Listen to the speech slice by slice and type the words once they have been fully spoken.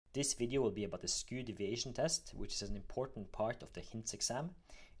This video will be about the Skew deviation test, which is an important part of the HINTS exam.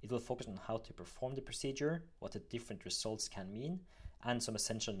 It will focus on how to perform the procedure, what the different results can mean, and some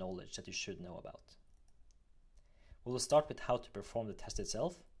essential knowledge that you should know about. We will start with how to perform the test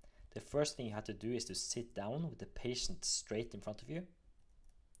itself. The first thing you have to do is to sit down with the patient straight in front of you.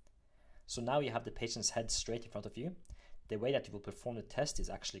 So now you have the patient's head straight in front of you. The way that you will perform the test is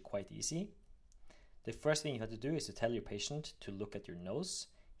actually quite easy. The first thing you have to do is to tell your patient to look at your nose.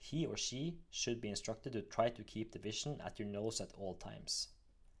 He or she should be instructed to try to keep the vision at your nose at all times.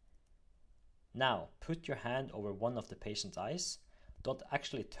 Now, put your hand over one of the patient's eyes. Don't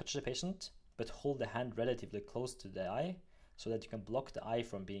actually touch the patient, but hold the hand relatively close to the eye so that you can block the eye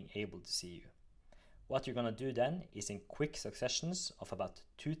from being able to see you. What you're going to do then is in quick successions of about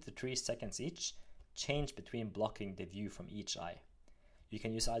 2 to 3 seconds each, change between blocking the view from each eye. You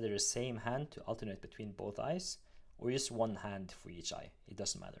can use either the same hand to alternate between both eyes, or use one hand for each eye. It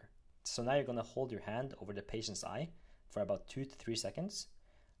doesn't matter. So now you're going to hold your hand over the patient's eye for about 2 to 3 seconds.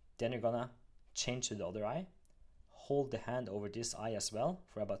 Then you're going to change to the other eye. Hold the hand over this eye as well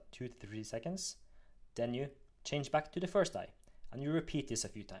for about 2 to 3 seconds. Then you change back to the first eye. And you repeat this a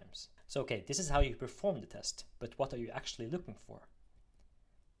few times. So okay, this is how you perform the test. But what are you actually looking for?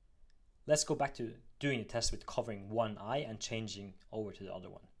 Let's go back to doing the test with covering one eye and changing over to the other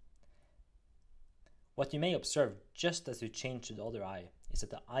one. What you may observe just as you change to the other eye is that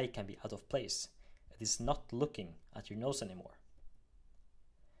the eye can be out of place. It is not looking at your nose anymore.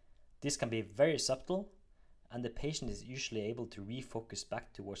 This can be very subtle, and the patient is usually able to refocus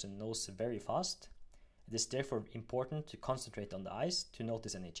back towards the nose very fast. It is therefore important to concentrate on the eyes to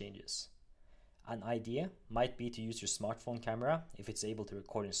notice any changes. An idea might be to use your smartphone camera if it's able to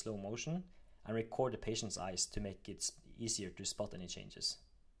record in slow motion and record the patient's eyes to make it easier to spot any changes.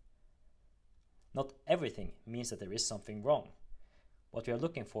 Not everything means that there is something wrong. What we are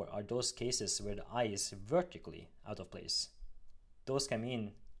looking for are those cases where the eye is vertically out of place. Those can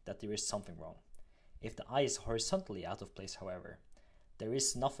mean that there is something wrong. If the eye is horizontally out of place, however, there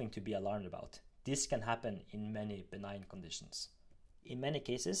is nothing to be alarmed about. This can happen in many benign conditions. In many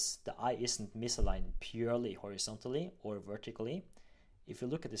cases, the eye isn't misaligned purely horizontally or vertically. If you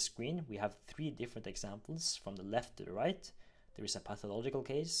look at the screen, we have 3 different examples from the left to the right. There is a pathological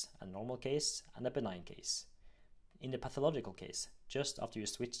case, a normal case, and a benign case. In the pathological case, just after you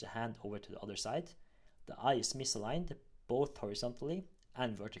switch the hand over to the other side, the eye is misaligned both horizontally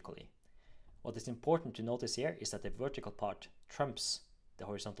and vertically. What is important to notice here is that the vertical part trumps the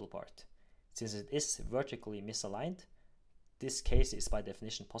horizontal part. Since it is vertically misaligned, this case is by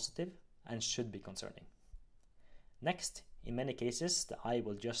definition positive and should be concerning. Next, in many cases, the eye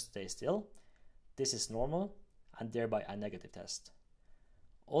will just stay still. This is normal and thereby a negative test.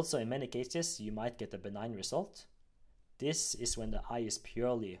 Also, in many cases, you might get a benign result. This is when the eye is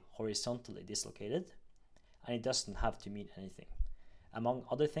purely horizontally dislocated, and it doesn't have to mean anything. Among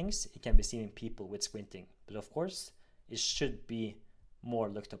other things, it can be seen in people with squinting, but of course, it should be more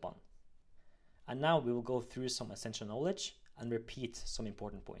looked upon. And now we will go through some essential knowledge and repeat some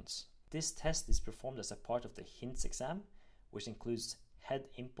important points. This test is performed as a part of the HINTS exam, which includes head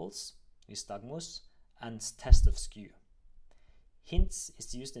impulse, nystagmus, and test of Skew. HINTS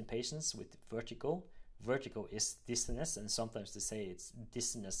is used in patients with vertigo. Vertigo is dizziness, and sometimes they say it's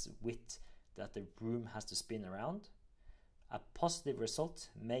dizziness with that the room has to spin around. A positive result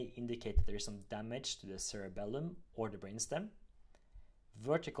may indicate that there is some damage to the cerebellum or the brainstem.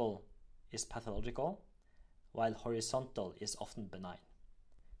 Vertical is pathological, while horizontal is often benign.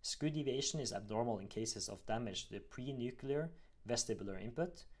 Skew deviation is abnormal in cases of damage to the prenuclear vestibular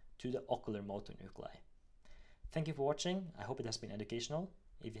input to the ocular motor nuclei. Thank you for watching. I hope it has been educational.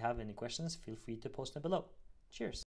 If you have any questions, feel free to post them below. Cheers!